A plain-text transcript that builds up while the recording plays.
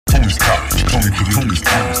Tony's talk. Tony's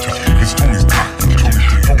talk. It's Tony's talk.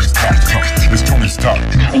 Tony's talk. It's Tony's talk.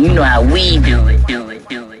 And you know how we do it.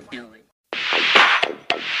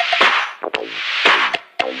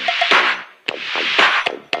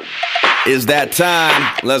 It's that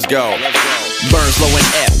time. Let's go. Burnzlow and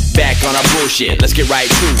F, back on our bullshit. Let's get right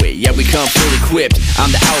to it. Yeah, we come fully equipped.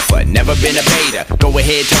 I'm the alpha, never been a beta. Go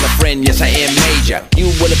ahead, tell a friend, yes I am major.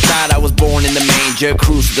 You would've thought I was born in the manger.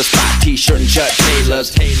 Cruise to the spot, t-shirt and Chuck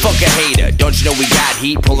Taylors. Fuck a hater, don't you know we got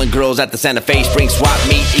heat? Pulling girls at the Santa Fe Spring swap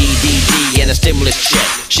meet. EDD and a stimulus check.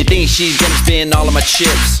 She thinks she's gonna spend all of my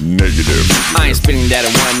chips. Negative. I ain't spending that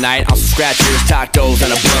in one night. On some scratchers, tacos,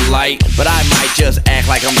 and a Bud Light. But I might just act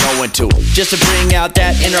like I'm going to, just to bring out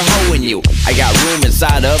that inner hoe in you. I got room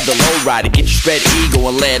inside of the lowrider. Get your spread ego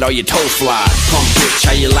and let all your toes fly. Punk bitch,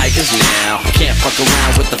 how you like us now? Can't fuck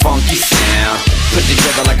around with the funky sound. Put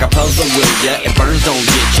together like a puzzle, will ya? If burns don't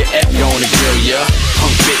get you, F gonna grill ya.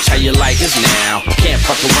 Punk bitch, how you like us now? Can't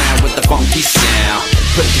fuck around with the funky sound.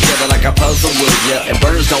 Put together like a puzzle, will ya? If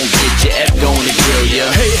burns don't get you, F gonna grill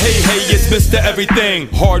ya. Hey, it's Mr.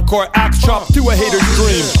 Everything. Hardcore axe chop to a hater's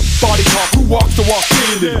dream. Body talk, who walks the walk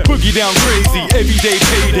daily. Boogie down crazy, everyday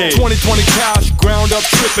payday. 2020 cash, ground up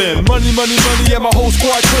trippin'. Money, and my whole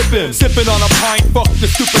squad clippin'. Sippin' on a pint, fuck the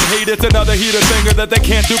stupid hate. It's another heater banger that they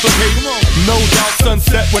can't duplicate. No doubt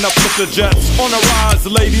sunset when I flip the jets. On a rise,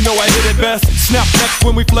 lady, know I hit it best. Snap next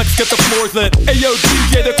when we flex, get the floors lit. Ayo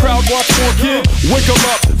DJ, the crowd wants more, kid. Wake 'em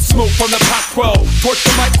up, smoke from the Pac-12. Torch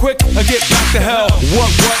the mic quick and get back to hell.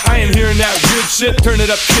 What, I ain't hearing that weird shit. Turn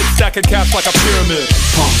it up, kid, stacking cash like a pyramid.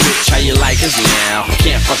 Punk bitch, how you like us now?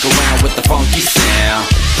 Can't fuck around with the funky sound.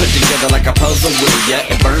 Put together like a puzzle, will ya?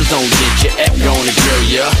 If burns don't get you, F gonna grill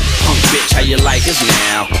ya. Punk bitch, how you like us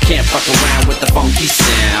now? Can't fuck around with the funky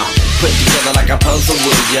sound. Put together like a puzzle,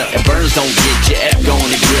 will ya? If burns don't get you, F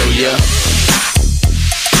gonna grill ya.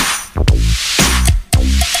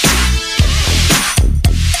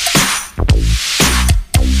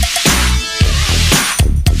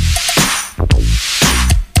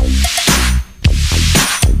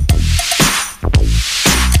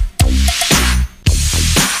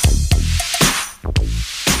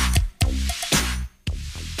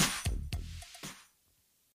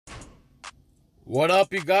 What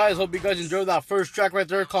up, you guys? Hope you guys enjoyed that first track right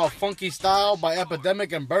there called Funky Style by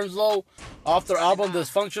Epidemic and Burnzlow off their album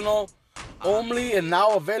Dysfunctional. Only and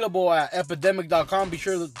now available at epidemic.com. Be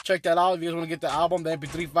sure to check that out if you guys want to get the album, the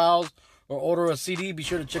MP3 files, or order a CD. Be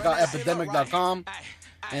sure to check out epidemic.com.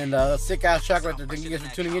 And a sick ass track right there. Thank you guys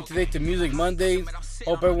for tuning in today to Music Mondays.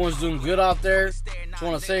 Hope everyone's doing good out there. Just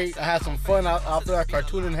want to say I had some fun out there at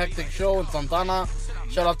Cartoon and Hectic Show in Santana.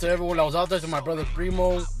 Shout out to everyone that was out there, to my brother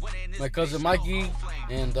Primo, my cousin Mikey,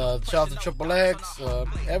 and shout out to Triple X,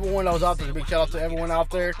 everyone that was out there. A big shout out to everyone out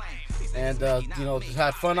there, and just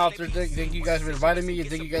had fun out there. Thank you guys for inviting me, and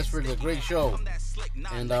thank you guys for the great show.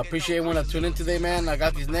 And I appreciate everyone that tuned in today, man. I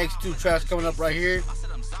got these next two tracks coming up right here.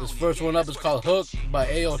 This first one up is called Hook by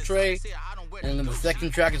A.O. Trey, and then the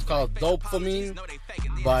second track is called Dopamine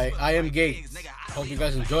by I Am Gates. Hope you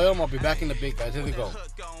guys enjoy them. I'll be back in a bit, guys. Here we go.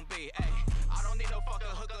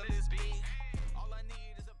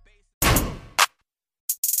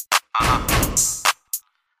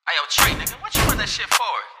 Ayo, Trey, nigga, what you run that shit for?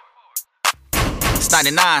 It's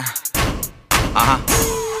 99.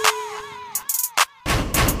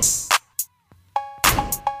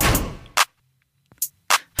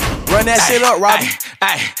 Run that shit up, Robbie.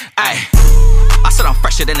 I said I'm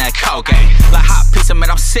fresher than that Colgate. Like hot pizza, man,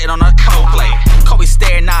 I'm sitting on a cold plate. Kobe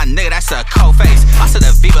staring, nah, nigga, that's a cold face. I said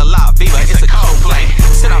a Viva La Viva, it's a cold play.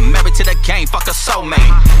 Said I'm married to the game, fuck a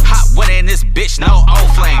soulmate. Hot winner in this bitch, no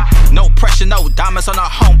old flame. No pressure, no diamonds on the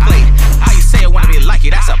home plate. How you say it when I be like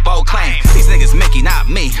you, that's a bold claim. These niggas Mickey,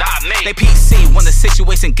 not me. They PC when the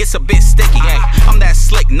situation gets a bit sticky. Hey, I'm that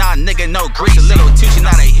slick, nah, nigga, no grease. A little Tucci,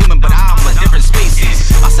 not a human, but I'm a different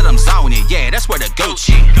species. I said I'm zoning, yeah, that's where the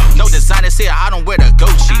Gucci. No designers here, I don't wear the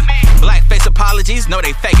Gucci. Blackface apologies, no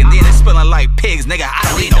they faking. Then it's spilling like pigs, nigga, I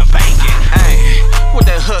don't need no banking. Hey, what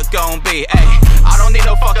the hook gon' be? Hey, I don't need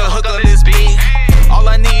no fucking hook on this beat. All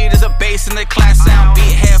I need is a bass in the class sound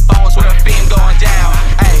beat. Headphones with a beam going down.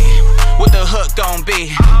 Hey, what the hook gon'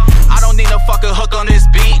 be? I don't need no fucking hook on this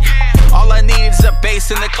beat. All I need is a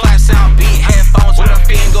bass in the class sound beat. Headphones with a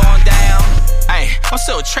beam going down. Hey, I'm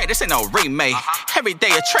still a trade, this ain't no remake. Every day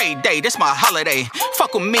a trade day, this my holiday.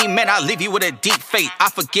 Fuck with me, man, I'll leave you with a deep fate. I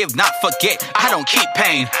forgive, not forget, I don't keep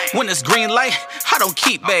pain. When it's green light, I don't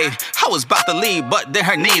keep, babe. I was about to leave, but then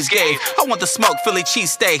her knees gave. I want the smoke Philly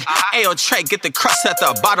cheesesteak. Ayo, Trey, get the crust at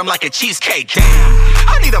the bottom like a cheesecake. Damn,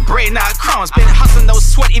 I need a braid, not crumbs. Been hustling, no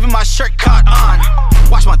sweat, even my shirt caught on.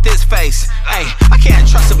 Watch my this face. Hey, I can't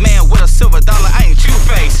trust a man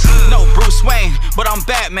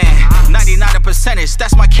Batman. 99 percentage,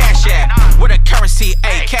 that's my cash at. Where the currency,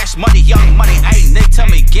 ayy, cash money, young money, ayy. Nigga, tell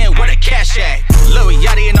me again where the cash at. Lil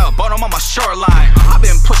Yachty in the bottom on my shoreline. I've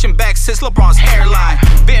been pushing back since LeBron's hairline.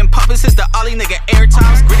 Been popping since the Ollie nigga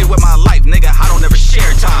airtimes. Greedy with my life, nigga, I don't ever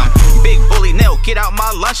share time. Big bully nail, get out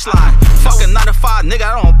my lunch line. Fucking 9 to 5, nigga,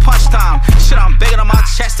 I don't punch time. Shit, I'm begging on my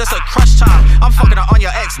chest, that's a crush time. I'm fucking on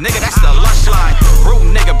your ex, nigga, that's the lunch line.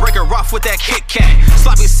 Rude nigga, break her off with that Kit Kat.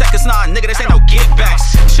 Sloppy seconds, nah, nigga, this ain't no get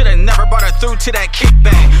backs. Shoulda never brought her through to that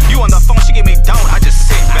kickback. You on the phone, she give me don't, I just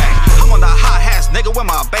sit back. I'm on the hot hats, nigga, with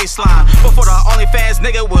my baseline. Before the OnlyFans,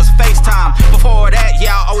 nigga, was FaceTime. Before that,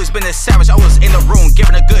 yeah, I always been a savage. I was in the room,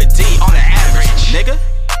 giving a good D on the average, nigga.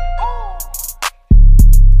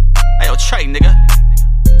 Hey, yo, Trey, nigga.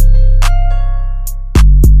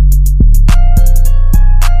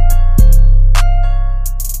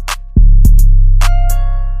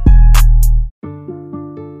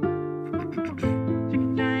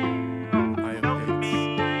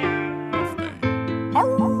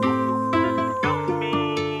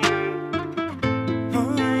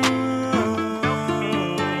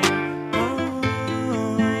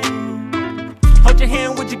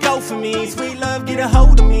 Sweet love, get a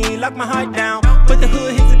hold of me, lock my heart down. Put the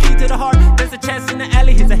hood, here's the key to the heart. There's a chest in the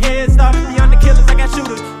alley, here's a head start. Beyond the killers, I got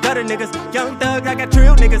shooters, gutter niggas. Young thugs, I got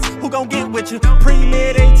drill niggas. Who gon' get with you?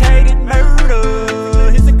 Premeditated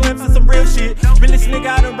murder. Here's a glimpse of some real shit. Realest nigga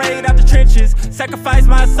I done raid out the trenches. Sacrifice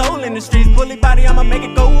my soul in the streets. Bully body, I'ma make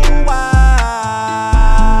it go wild.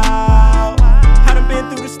 I done been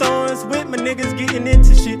through the storms with my niggas getting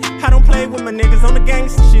into shit. I don't play with my niggas on the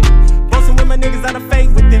gangster shit. Bossing with my niggas, I done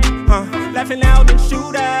fade with them. Laughing loud and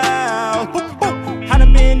shoot out. I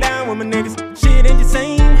done been down with my niggas. Shit ain't the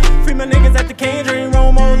same. Free my niggas at the can, dream,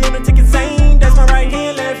 roam on lunatic insane. That's my right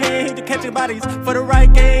hand, left hand, hit the catching bodies for the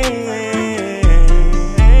right game.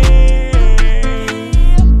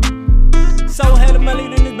 So hella money,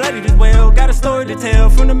 then it's bloody as well. Got a story to tell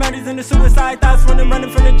from the murders and the suicide thoughts. From the running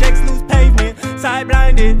from the Jakes, loose pavement. Side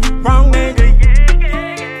blinded, wrong nigga.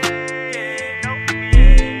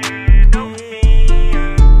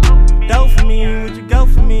 Would you go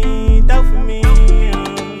for me? Dope for me,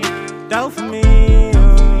 dope for me,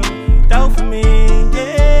 dope for me,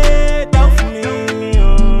 yeah, dope for me,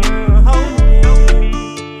 hold me,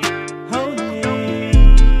 hold me,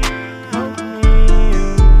 hold me,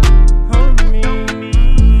 hold me.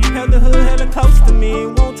 Held the hood hella close to me,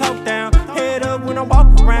 won't talk down. Head up when I walk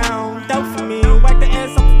around. Dope for me, whack the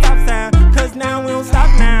ass off the top sound. Cause now we don't stop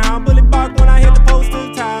now. Bullet bark when I hit the post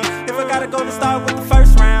to top. If I gotta go to start with the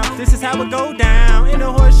first round, this is how it go down. In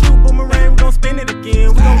a horseshoe boomerang, we gon' spin it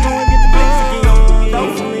again. We gon' go and get the blinks again.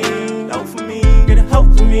 Dope for me, dope for me, get a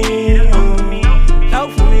hope for me. Dope for me,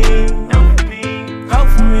 dope for me, dope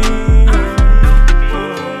for me.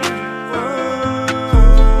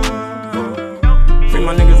 Free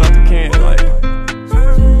my niggas out the can, like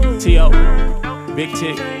T.O., Big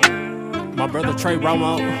Tick, my brother Trey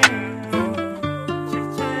Romo,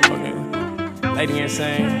 fucking Lady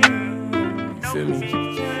Insane. Feel me?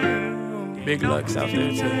 Big Lux out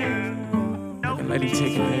there too. Fucking Lady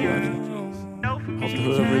Tick and everybody. Hope the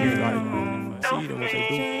hood really like see them what they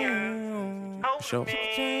do. For sure.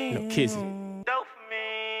 You know, kiss it.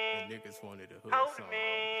 Niggas wanted the hood song.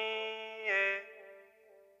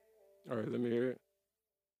 Alright, let me hear it.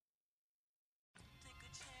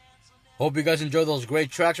 Hope you guys enjoyed those great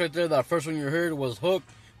tracks right there. That first one you heard was Hook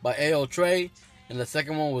by A.O. Trey. And the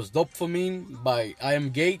second one was Dopamine by I Am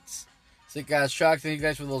Gates. Sick ass tracks. Thank you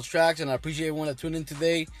guys for those tracks. And I appreciate everyone that tuned in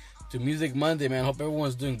today to Music Monday, man. Hope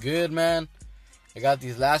everyone's doing good, man. I got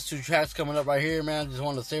these last two tracks coming up right here, man. Just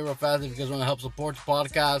want to say real fast, if you guys want to help support the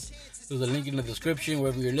podcast, there's a link in the description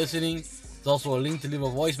wherever you're listening. There's also a link to leave a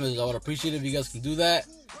voice message. I would appreciate it if you guys can do that.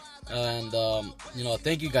 And, you know,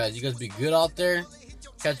 thank you guys. You guys be good out there.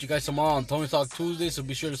 Catch you guys tomorrow on Tony's Talk Tuesday. So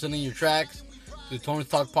be sure to send in your tracks to Tony's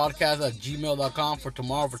Talk Podcast at gmail.com for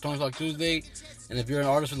tomorrow for Tony's Talk Tuesday. And if you're an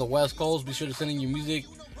artist from the West Coast, be sure to send in your music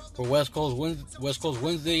for West Coast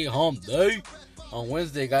Wednesday, Hump Day on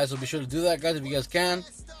Wednesday, guys. So be sure to do that, guys, if you guys can.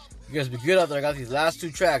 You guys be good out there. I got these last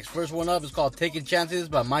two tracks. First one up is called Taking Chances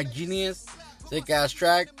by Mike Genius. Sick ass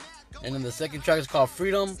track. And then the second track is called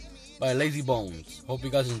Freedom by Lazy Bones. Hope you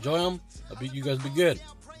guys enjoy them. Hope you guys be good.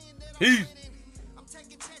 Peace.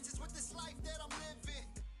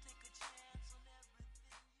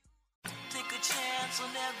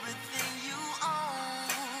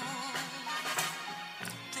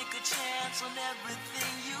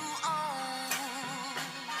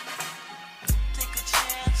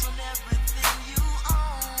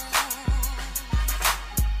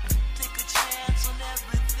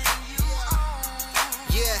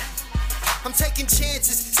 I'm taking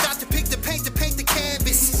chances. Stop to pick the paint to paint the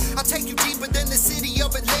canvas. I'll take you deeper than the city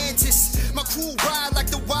of Atlantis. My crew ride like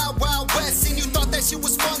the Wild Wild West. And you thought that shit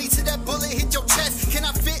was funny till that bullet hit your chest. Can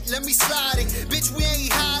I fit? Let me slide it. Bitch, we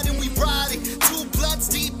ain't hiding, we riding. 2 bloods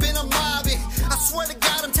deep and I'm mobbing. I swear to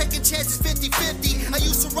God, I'm taking chances 50-50. I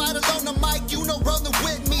used to ride alone the mic, you know, rolling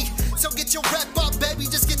with me. So get your rep up, baby,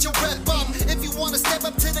 just get your rep up. If you wanna step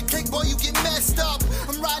up to the click, boy, you get messed up.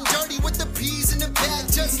 I'm riding dirty with the peas in the back.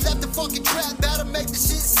 Just left the fucking trap, better make the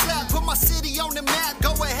shit slap. Put my city on the map,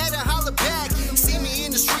 go ahead and holler back. See me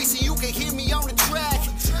in the streets and you can hear me on the track.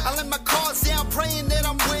 I let my cards down, praying that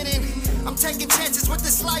I'm winning. I'm taking chances with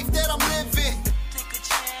this life that I'm living. Take a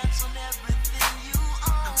chance on everything you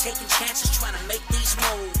are. I'm taking chances trying to make these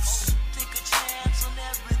moves. Take a chance on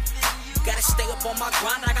everything you are. Gotta stay up on my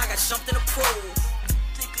grind like I got something to prove.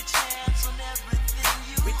 Take a chance on everything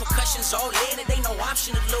you are. Repercussions all in, it ain't no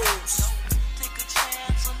option to lose. Take a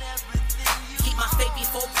chance on everything you are. Keep my faith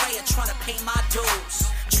before prayer, trying to pay my dues.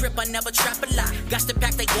 Trip, I never trap a lot. Got the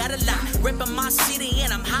back, they got a lot. Ripping my city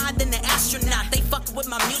and I'm higher than the astronaut. They fucking with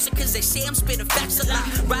my music cause they say I'm spitting facts a lot.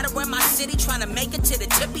 Right around my city trying to make it to the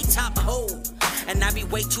tippy top hole. And I be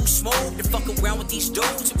way too smooth to fuck around with these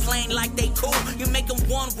dudes. You playing like they cool. You making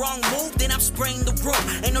one wrong move, then I'm spraying the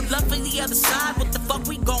room. Ain't no love for the other side. What the fuck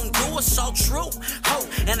we gon' do? It's all true. Ho,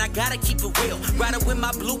 and I gotta keep it real. Riding with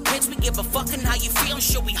my blue pits, we give a fucking how you feel.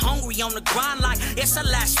 Sure we hungry on the grind like it's our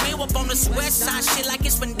last meal. Up on this west side shit like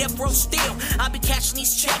it's been death row still. I be catching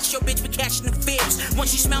these checks, your bitch be catching the fibs.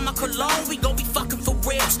 Once you smell my cologne, we gon' be fucking for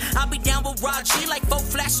reals. I be down with Rod G like 4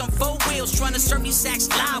 flats on 4 wheels. Trying to serve these sacks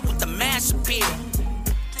live with the mass appeal.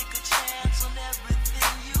 Take a chance on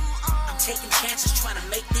everything you are. I'm taking chances trying to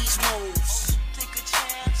make these moves. Take a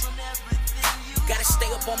chance on everything you are. Gotta stay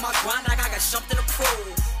up on my grind like I got something to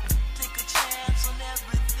prove. Take a chance on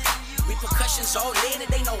everything you are. Repercussions all in,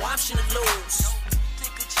 it ain't no option to lose.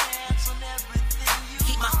 Take a chance on everything you are.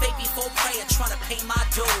 Keep my faith before prayer, trying to pay my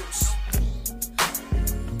dues.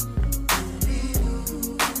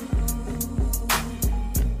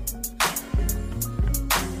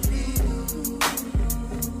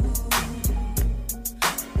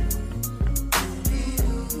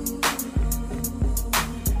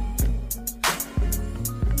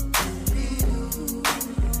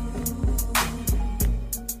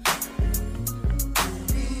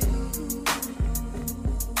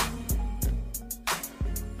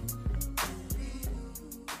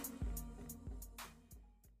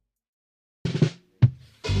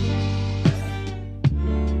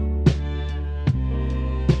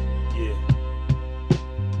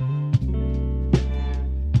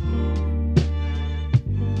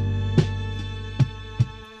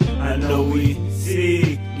 I know we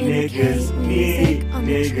see niggas, need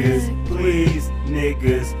niggas, please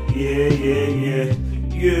niggas, yeah.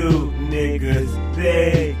 You niggas,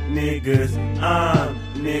 they niggas, I'm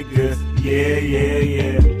niggas,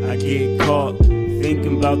 yeah. I get caught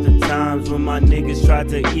thinking about the times when my niggas tried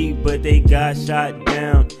to eat but they got shot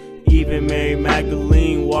down. Even Mary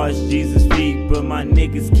Magdalene washed Jesus' feet, but my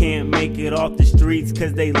niggas can't make it off the streets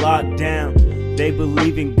cause they locked down. They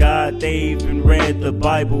believe in God, they even read the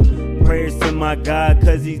Bible. Prayers to my God,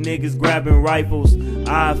 cause these niggas grabbing rifles.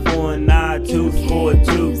 Eye for an eye, tooth for a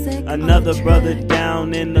tooth. Another brother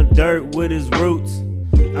down in the dirt with his roots.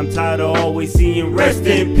 I'm tired of always seeing rest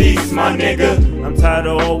in peace, my nigga. I'm tired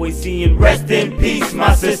of always seeing rest in peace,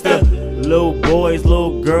 my sister. Little boys,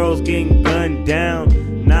 little girls getting gunned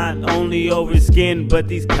down. Not only over skin, but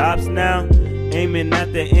these cops now aiming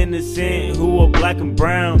at the innocent who are black and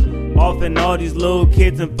brown. Offing all these little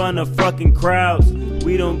kids in front of fucking crowds.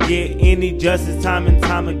 We don't get any justice time and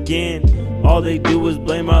time again. All they do is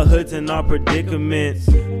blame our hoods and our predicaments.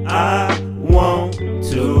 I want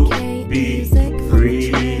to be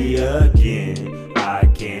free again. I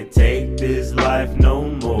can't take this life no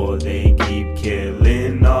more. They keep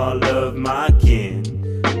killing all of my kin.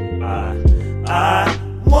 I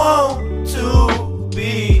want to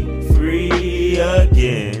be free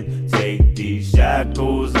again. Take these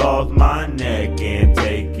shackles off my neck and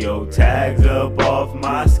take your tags up off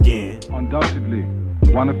my skin. Undoubtedly,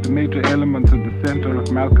 one of the major elements at the center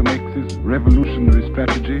of Malcolm X's revolutionary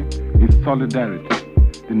strategy is solidarity.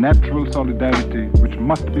 The natural solidarity which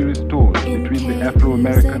must be restored between the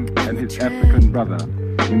Afro-American and his African brother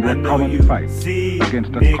in their common fight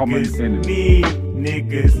against a common enemy.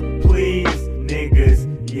 Niggas, please, niggas,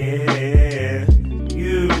 yeah.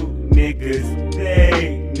 You niggas,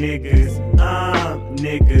 they niggas, I'm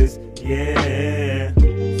niggas, yeah.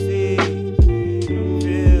 See,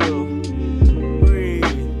 feel, breathe,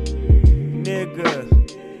 nigga.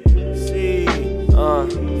 See,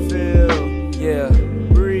 feel, yeah,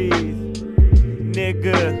 breathe,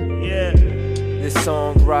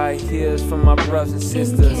 song right here's for my brothers and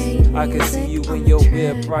sisters. I can see you in your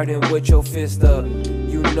whip, riding with your fist up.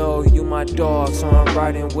 You know you my dog, so I'm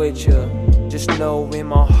riding with ya. Just know in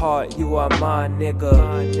my heart you are my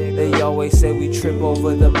nigga. They always say we trip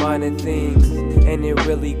over the minor things, and it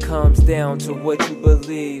really comes down to what you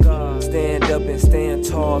believe. Stand up and stand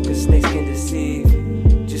tall, cause snakes can deceive.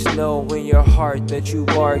 Just know in your heart that you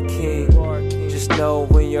are king. Just know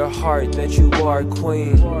in your heart that you are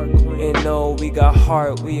queen. And know we got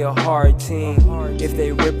heart, we a hard team. If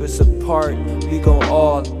they rip us apart, we gon'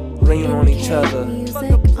 all lean on each other.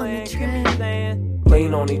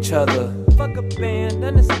 Lean on each other. Fuck a band,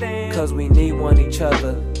 understand? Cause we need one each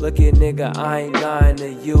other. Look at nigga, I ain't lying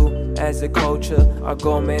to you. As a culture, our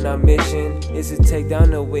goal, man, our mission is to take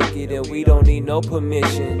down the wicked, and we don't need no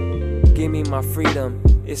permission. Give me my freedom,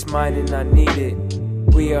 it's mine and I need it.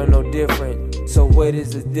 We are no different, so what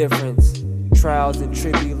is the difference? Trials and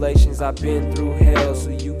tribulations, I've been through hell, so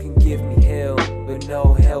you can give me hell, but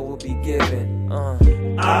no hell will be given.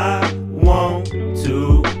 I want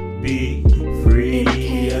to be free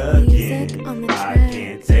again. I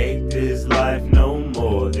can't take this life no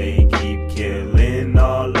more. They keep killing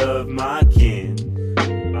all of my kin.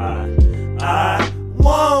 I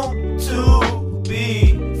want to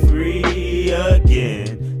be free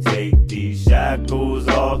again. Take these shackles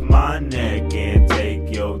off my neck and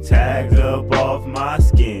take your tag up off my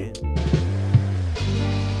skin.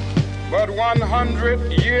 But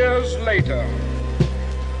 100 years later,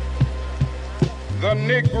 the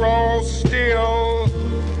Negro still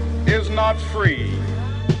is not free.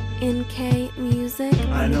 NK Music.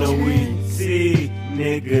 I know we see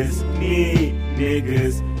niggas, need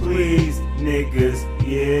niggas, please niggas,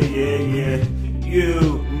 yeah, yeah, yeah.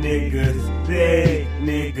 You niggas, they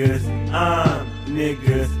niggas, I'm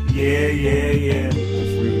niggas, yeah, yeah, yeah. A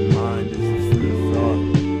free mind is a free thought.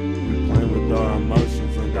 We play with our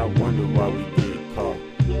emotions and I wonder why we get caught.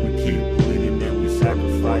 We keep bleeding and we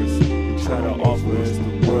sacrifice. Try to offer us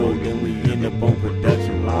the world, then we end up on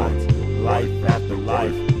production lines. Life after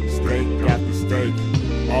life, steak after steak.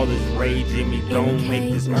 All this rage in me don't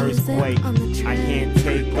make this earthquake. I can't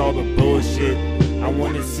take all the bullshit. I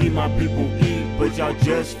wanna see my people eat, but y'all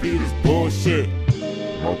just feed us bullshit.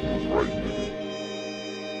 Malcolm was right, nigga.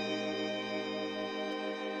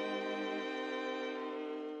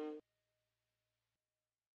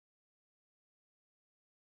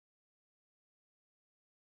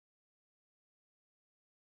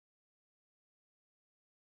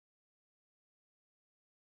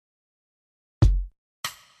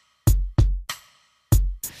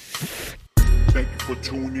 Thank you for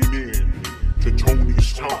tuning in to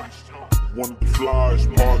Tony's Talk, one of the flyest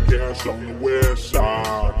podcasts on the west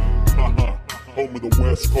side. Home of the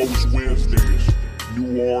West Coast Wednesdays.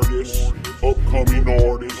 New artists, upcoming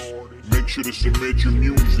artists. Make sure to submit your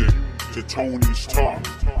music to Tony's Talk,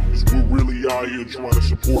 cause we're really out here trying to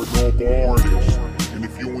support local artists. And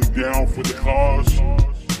if you ain't down for the cause,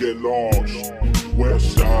 get lost.